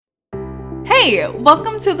Hey,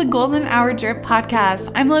 welcome to the Golden Hour Drip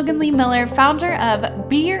podcast. I'm Logan Lee Miller, founder of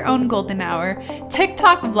Be Your Own Golden Hour,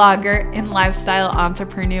 TikTok vlogger, and lifestyle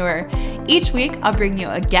entrepreneur. Each week, I'll bring you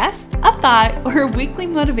a guest, a thought, or a weekly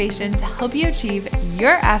motivation to help you achieve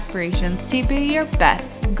your aspirations to be your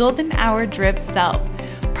best Golden Hour Drip self.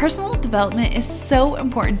 Personal development is so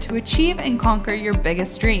important to achieve and conquer your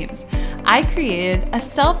biggest dreams. I created a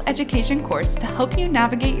self-education course to help you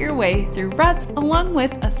navigate your way through ruts along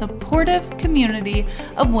with a supportive community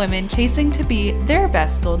of women chasing to be their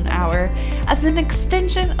best golden hour. As an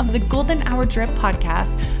extension of the Golden Hour Drip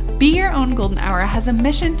podcast, Be Your Own Golden Hour has a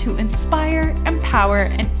mission to inspire, empower,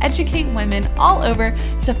 and educate women all over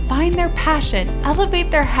to find their passion,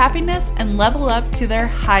 elevate their happiness, and level up to their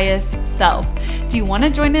highest self. Do you want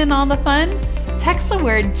to join in on the fun? Text the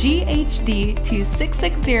word GHD to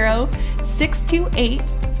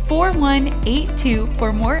 660-628-4182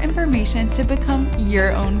 for more information to become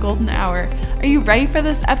your own golden hour. Are you ready for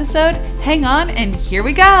this episode? Hang on and here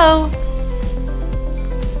we go!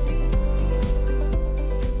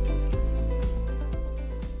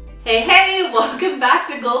 Hey, welcome back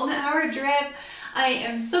to Golden Hour Drip. I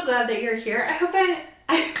am so glad that you're here.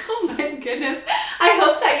 Oh my goodness. I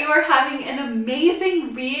hope that you are having an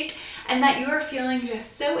amazing week and that you are feeling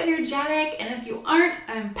just so energetic. And if you aren't,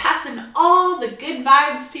 I'm passing all the good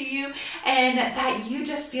vibes to you and that you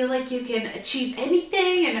just feel like you can achieve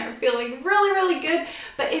anything and are feeling really, really good.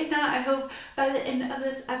 But if not, I hope by the end of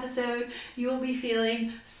this episode, you will be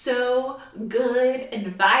feeling so good and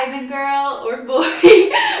vibing, girl or boy,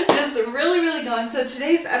 just really, really going. So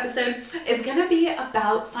today's episode is going to be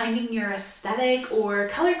about finding your aesthetic or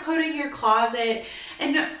color coding your closet.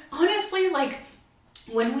 And honestly,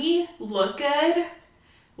 when we look good,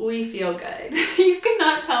 we feel good. You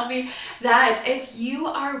cannot tell me that if you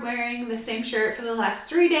are wearing the same shirt for the last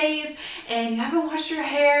 3 days and you haven't washed your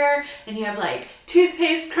hair and you have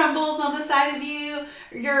toothpaste crumbles on the side of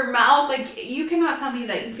your mouth, you cannot tell me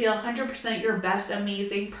that you feel 100% your best,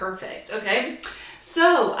 amazing, perfect, okay?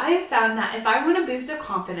 So I have found that if I want to boost up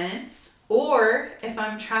confidence, or if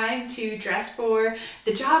I'm trying to dress for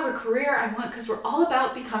the job or career I want, because we're all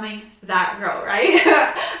about becoming that girl, right?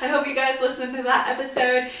 I hope you guys listened to that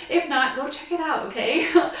episode. If not, go check it out, okay?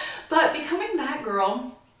 But becoming that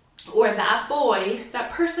girl or that boy,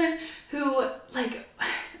 that person who, I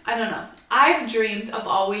don't know, I've dreamed of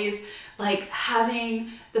always having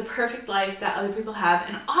the perfect life that other people have.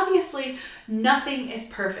 And obviously nothing is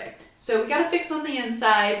perfect. So we got to fix on the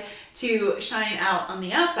inside to shine out on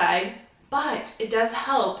the outside. But it does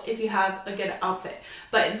help if you have a good outfit.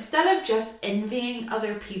 But instead of just envying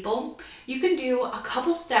other people, you can do a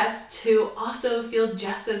couple steps to also feel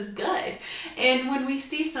just as good. And when we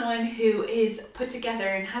see someone who is put together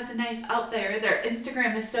and has a nice outfit, or their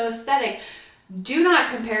Instagram is so aesthetic, do not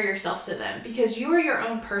compare yourself to them because you are your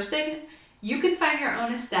own person. You can find your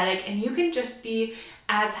own aesthetic and you can just be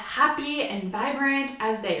as happy and vibrant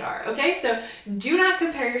as they are, okay? So do not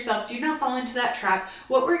compare yourself. Do not fall into that trap.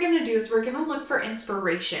 What we're going to do is we're going to look for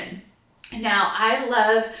inspiration. Now, I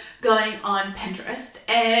love going on Pinterest,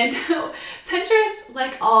 and Pinterest,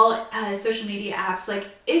 like all social media apps,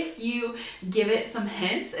 if you give it some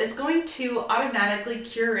hints, it's going to automatically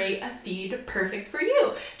curate a feed perfect for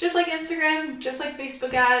you. Just like Instagram, just like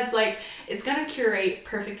Facebook ads, it's going to curate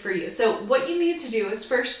perfect for you. So what you need to do is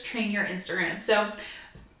first train your Instagram. So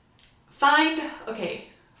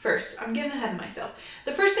first, I'm getting ahead of myself.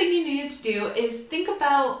 The first thing you need to do is think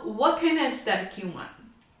about what kind of aesthetic you want.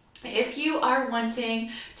 If you are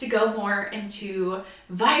wanting to go more into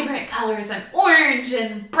vibrant colors and orange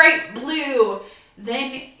and bright blue,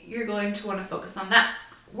 then you're going to want to focus on that.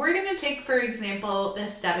 We're going to take, for example, the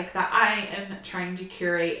aesthetic that I am trying to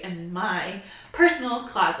curate in my personal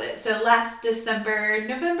closet. So last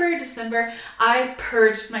November, December, I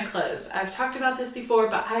purged my clothes. I've talked about this before,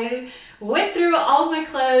 but I went through all of my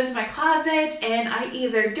clothes, my closet, and I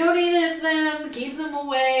either donated them, gave them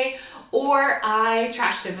away, or I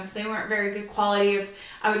trashed them if they weren't very good quality. If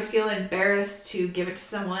I would feel embarrassed to give it to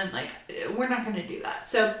someone, we're not going to do that.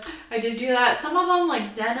 So I did do that. Some of them,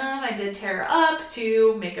 like denim, I did tear up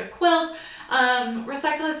to make a quilt.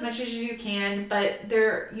 Recycle as much as you can, but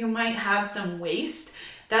you might have some waste.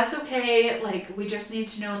 That's okay. We just need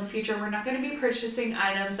to know in the future we're not going to be purchasing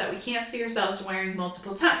items that we can't see ourselves wearing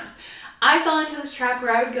multiple times. I fell into this trap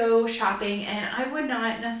where I would go shopping and I would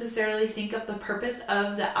not necessarily think of the purpose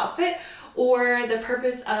of the outfit or the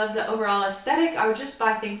purpose of the overall aesthetic. I would just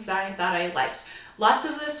buy things that I thought I liked. Lots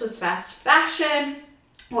of this was fast fashion.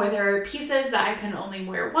 or there are pieces that I can only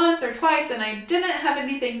wear once or twice and I didn't have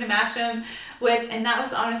anything to match them with, and that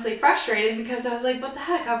was honestly frustrating because I was like, what the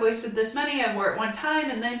heck, I've wasted this money, I wore it one time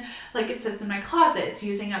and then like it sits in my closet, it's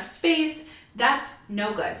using up space. That's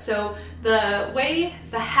no good. So the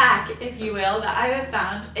hack, if you will, that I have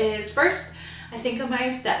found is, first, I think of my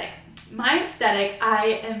aesthetic. My aesthetic,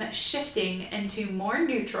 I am shifting into more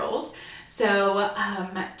neutrals. So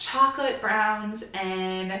chocolate browns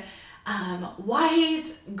and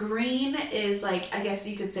white. Green is like, I guess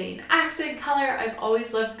you could say, an accent color. I've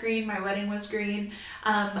always loved green. My wedding was green.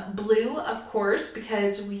 Blue, of course,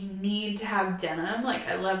 because we need to have denim. Like,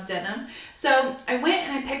 I love denim. So I went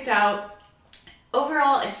and I picked out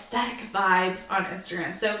overall aesthetic vibes on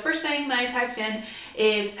Instagram. So first thing that I typed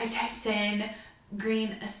in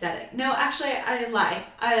green aesthetic. No, actually, I lie.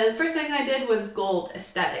 The first thing I did was gold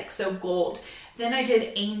aesthetic. So gold. Then I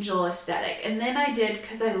did angel aesthetic. And then I did,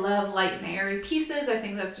 because I love light and airy pieces, I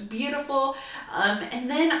think that's beautiful. And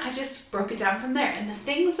then I just broke it down from there. And the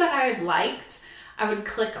things that I liked, I would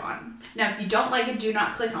click on. Now, if you don't like it, do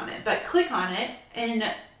not click on it. But click on it, and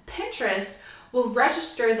Pinterest will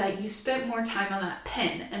register that you spent more time on that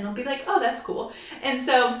pin. And they'll be like, oh, that's cool. And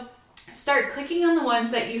so start clicking on the ones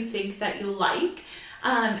that you think that you like,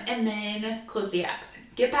 and then close the app.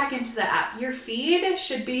 Get back into the app. Your feed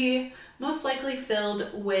should be most likely filled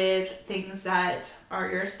with things that are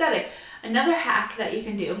your aesthetic. Another hack that you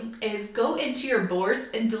can do is go into your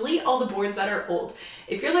boards and delete all the boards that are old.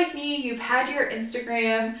 If you're like me, you've had your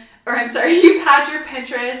you've had your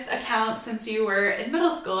Pinterest account since you were in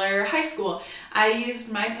middle school or high school. I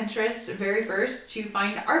used my Pinterest very first to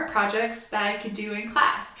find art projects that I could do in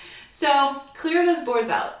class. So clear those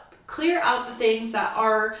boards out. Clear out the things that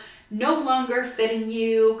are no longer fitting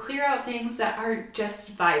you. Clear out things that are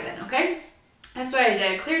just vibing, okay? That's what I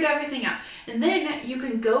did. I cleared everything out. And then you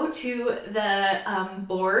can go to the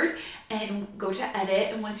board and go to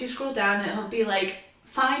edit. And once you scroll down, it'll be like,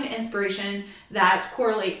 find inspiration that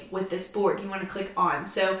correlate with this board you want to click on.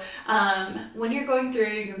 So when you're going through,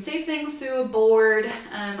 you can save things through a board.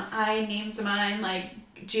 I named mine like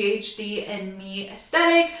GHD and me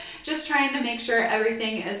aesthetic, just trying to make sure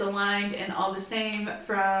everything is aligned and all the same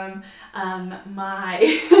from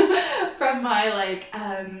my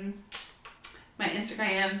my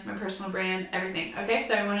Instagram, my personal brand, everything. Okay,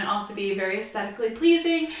 so I want it all to be very aesthetically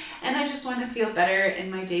pleasing, and I just want to feel better in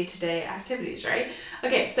my day-to-day activities, right?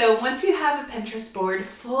 Okay, so once you have a Pinterest board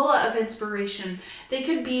full of inspiration, they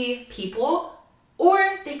could be people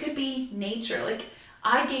or they could be nature. Like,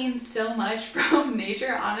 I gained so much from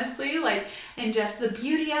nature, honestly, like, and just the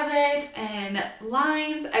beauty of it and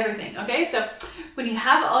lines, everything, okay? So when you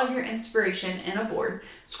have all of your inspiration in a board,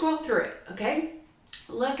 scroll through it, okay?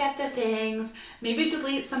 Look at the things, maybe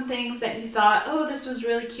delete some things that you thought, oh, this was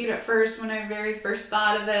really cute at first when I very first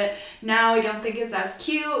thought of it. Now I don't think it's as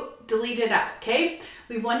cute. Delete it out, okay?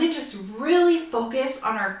 We want to just really focus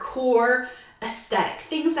on our core aesthetic,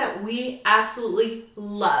 things that we absolutely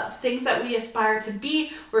love, things that we aspire to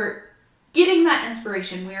be. We're getting that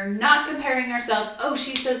inspiration. We are not comparing ourselves. Oh,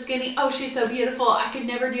 she's so skinny. Oh, she's so beautiful. I could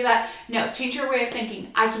never do that. No, change your way of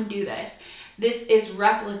thinking. I can do this. This is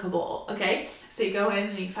replicable, okay? So you go in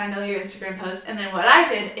and you find all your Instagram posts. And then what I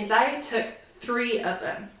did is I took 3 of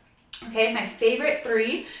them. Okay, my favorite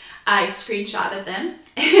 3, I screenshotted them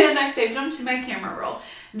and I saved them to my camera roll.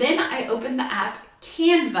 Then I opened the app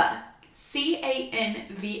Canva,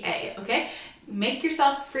 Canva, okay? Make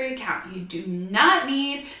yourself a free account. You do not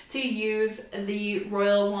need to use the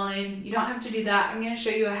Royal one. You don't have to do that. I'm going to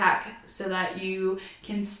show you a hack so that you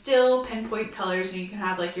can still pinpoint colors and you can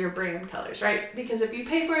have like your brand colors, right? Because if you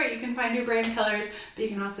pay for it, you can find your brand colors, but you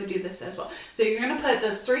can also do this as well. So you're going to put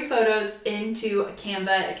those 3 photos into a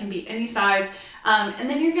Canva. It can be any size. And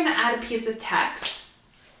then you're going to add a piece of text.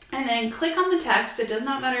 And then click on the text. It does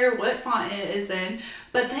not matter what font it is in,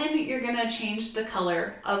 but then you're going to change the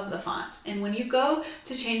color of the font. And when you go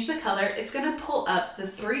to change the color, it's going to pull up the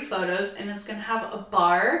 3 photos and it's going to have a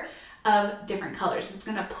bar of different colors. It's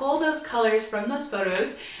going to pull those colors from those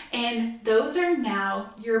photos, and those are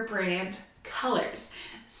now your brand colors.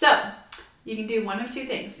 So you can do one of 2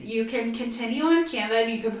 things. You can continue on Canva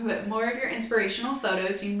and you can put more of your inspirational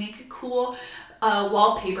photos. You make a cool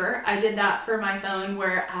wallpaper. I did that for my phone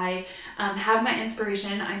where I have my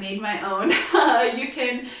inspiration. I made my own. You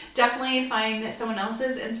can definitely find someone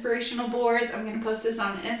else's inspirational boards. I'm going to post this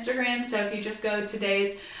on Instagram. So if you just go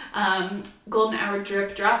today's Golden Hour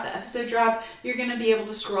Drip Drop, the episode drop, you're going to be able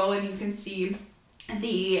to scroll and you can see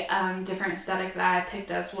the different aesthetic that I picked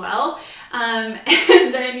as well. And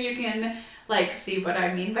then you can like see what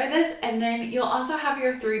I mean by this. And then you'll also have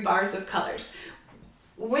your 3 bars of colors.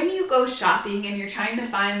 when you go shopping and you're trying to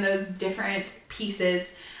find those different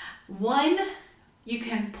pieces, one, you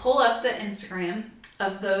can pull up the Instagram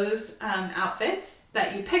of those outfits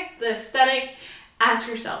that you picked, the aesthetic. Ask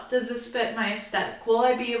yourself, does this fit my aesthetic? Will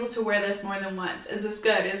I be able to wear this more than once? Is this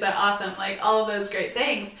good? Is that awesome? Like all of those great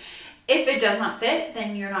things. If it does not fit,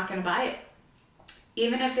 then you're not going to buy it.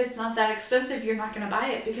 Even if it's not that expensive, you're not going to buy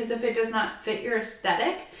it, because if it does not fit your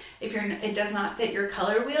aesthetic, it does not fit your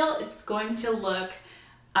color wheel, it's going to look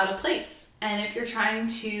out of place. And if you're trying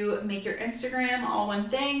to make your Instagram all one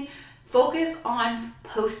thing, focus on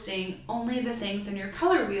posting only the things in your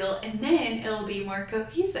color wheel, and then it'll be more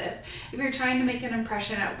cohesive. If you're trying to make an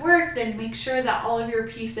impression at work, then make sure that all of your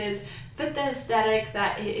pieces fit the aesthetic,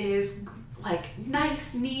 that it is like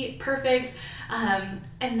nice, neat, perfect,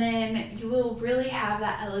 and then you will really have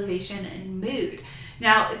that elevation and mood.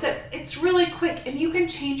 Now, it's really quick, and you can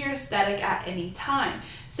change your aesthetic at any time.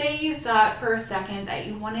 Say you thought for a second that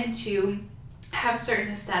you wanted to have a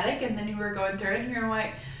certain aesthetic, and then you were going through it, and you're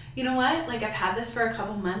like, you know what, like I've had this for a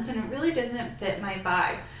couple months and it really doesn't fit my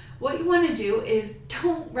vibe. What you want to do is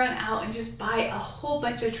don't run out and just buy a whole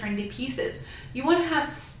bunch of trendy pieces. You want to have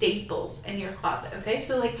staples in your closet, okay?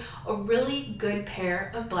 So like a really good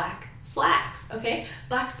pair of black slacks, okay?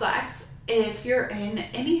 Black slacks, if you're in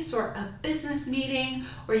any sort of business meeting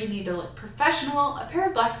or you need to look professional, a pair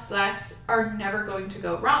of black slacks are never going to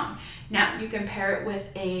go wrong. Now, you can pair it with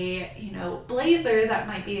a, blazer that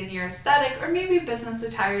might be in your aesthetic, or maybe business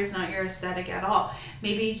attire is not your aesthetic at all.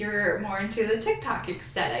 Maybe you're more into the TikTok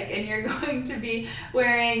aesthetic and you're going to be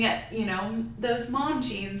wearing, those mom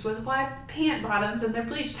jeans with wide pant bottoms and they're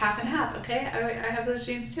bleached half and half, okay? I have those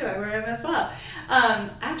jeans too. I wear them as well.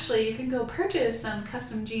 Actually, you can go purchase some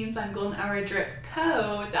custom jeans on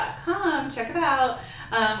goldenhourdripco.com. Check it out.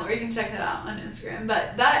 Or you can check it out on Instagram.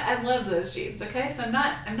 But I love those jeans, okay? So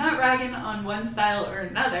I'm not ragging on one style or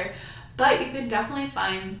another, but you can definitely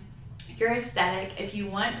find your aesthetic if you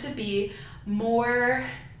want to be more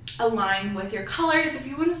aligned with your colors, if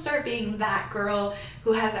you want to start being that girl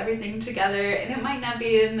who has everything together. And it might not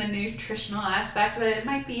be in the nutritional aspect, but it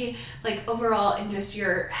might be like overall in just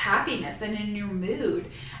your happiness and in your mood.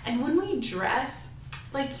 And when we dress,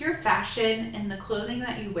 like your fashion and the clothing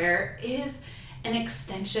that you wear is an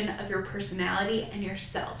extension of your personality and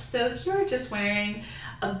yourself. So if you're just wearing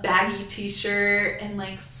a baggy t-shirt and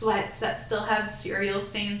like sweats that still have cereal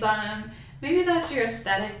stains on them, maybe that's your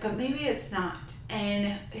aesthetic, but maybe it's not.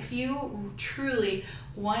 And if you truly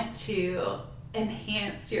want to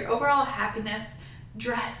enhance your overall happiness,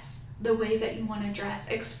 dress the way that you want to dress.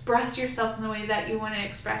 Express yourself in the way that you want to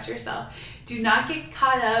express yourself. Do not get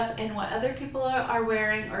caught up in what other people are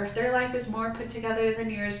wearing, or if their life is more put together than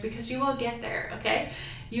yours, because you will get there, okay?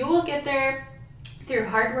 You will get there through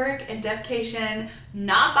hard work and dedication,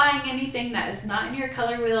 not buying anything that is not in your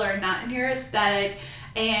color wheel or not in your aesthetic.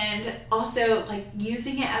 And also, like,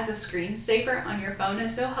 using it as a screensaver on your phone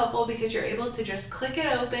is so helpful, because you're able to just click it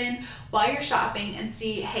open while you're shopping and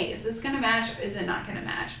see, hey, is this gonna match or is it not gonna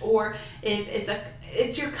match? Or if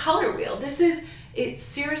it's your color wheel. It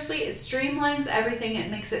streamlines everything.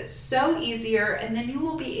 It makes it so easier, and then you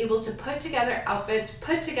will be able to put together outfits,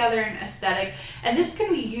 put together an aesthetic, and this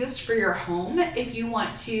can be used for your home if you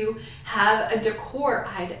want to have a decor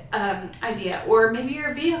idea, or maybe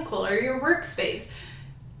your vehicle or your workspace.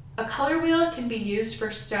 A color wheel can be used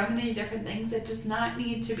for so many different things. It does not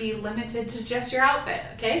need to be limited to just your outfit,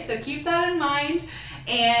 okay? So keep that in mind,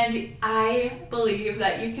 and I believe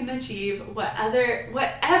that you can achieve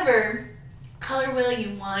whatever color wheel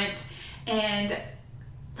you want. And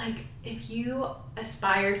like, if you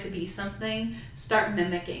aspire to be something, start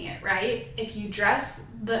mimicking it, right? If you dress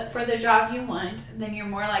for the job you want, then you're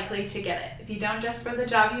more likely to get it. If you don't dress for the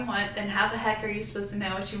job you want, then how the heck are you supposed to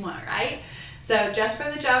know what you want, right? So dress for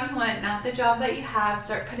the job you want, not the job that you have.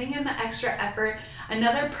 Start putting in the extra effort.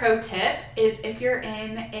 Another pro tip is, if you're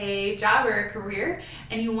in a job or a career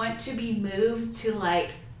and you want to be moved to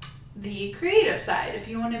like the creative side, if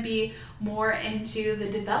you want to be more into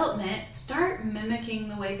the development, start mimicking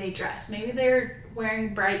the way they dress. Maybe they're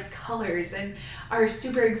wearing bright colors and are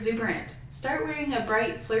super exuberant. Start wearing a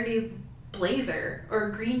bright, flirty blazer or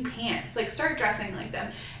green pants. Like, start dressing like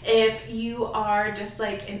them. If you are just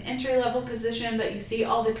like an entry-level position, but you see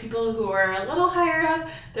all the people who are a little higher up,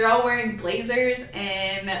 they're all wearing blazers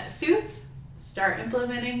and suits, start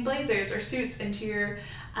implementing blazers or suits into your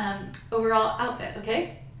overall outfit,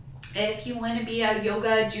 okay? If you want to be a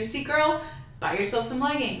yoga juicy girl, buy yourself some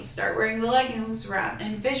leggings. Start wearing the leggings around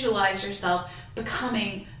and visualize yourself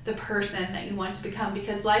becoming the person that you want to become,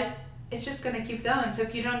 because life is just going to keep going. So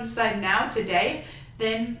if you don't decide now, today,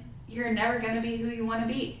 then you're never going to be who you want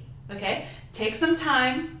to be, okay? Take some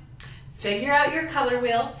time, figure out your color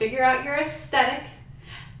wheel, figure out your aesthetic,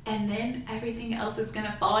 and then everything else is going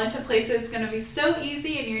to fall into place. It's going to be so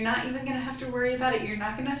easy, and you're not even going to have to worry about it. You're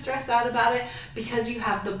not going to stress out about it because you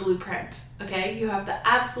have the blueprint, okay? You have the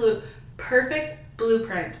absolute perfect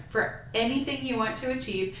blueprint for anything you want to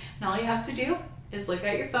achieve, and all you have to do is look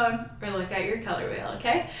at your phone or look at your color wheel,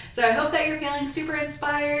 okay? So I hope that you're feeling super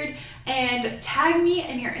inspired, and tag me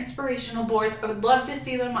in your inspirational boards. I would love to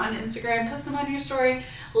see them on Instagram. Post them on your story.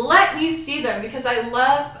 Let me see them because I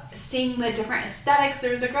love seeing the different aesthetics.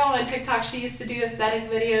 There was a girl on TikTok, she used to do aesthetic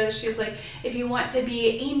videos. She's like, if you want to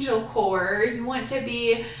be angel core, or you want to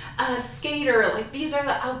be a skater, like these are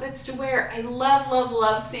the outfits to wear. I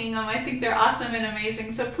love seeing them. I think they're awesome and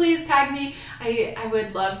amazing. So please tag me. I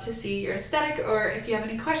would love to see your aesthetic, or if you have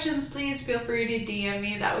any questions, please feel free to DM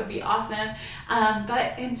me. That would be awesome.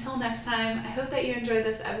 But until next time, I hope that you enjoyed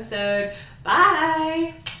this episode.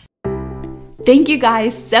 Bye! Thank you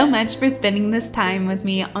guys so much for spending this time with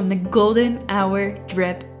me on the Golden Hour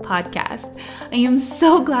Drip podcast. I am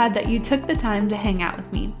so glad that you took the time to hang out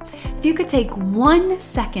with me. If you could take 1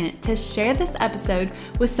 second to share this episode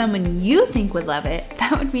with someone you think would love it,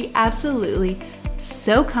 that would be absolutely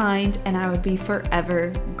so kind, and I would be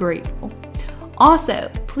forever grateful. Also,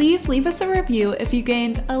 please leave us a review if you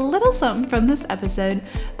gained a little something from this episode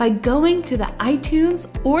by going to the iTunes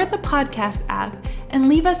or the podcast app and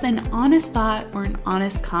leave us an honest thought or an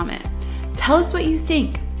honest comment. Tell us what you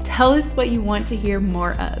think. Tell us what you want to hear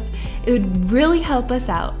more of. It would really help us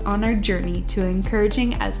out on our journey to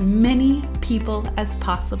encouraging as many people as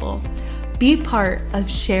possible. Be part of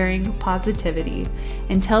sharing positivity.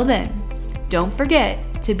 Until then, don't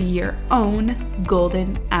forget to be your own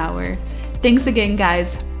golden hour. Thanks again,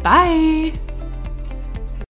 guys. Bye.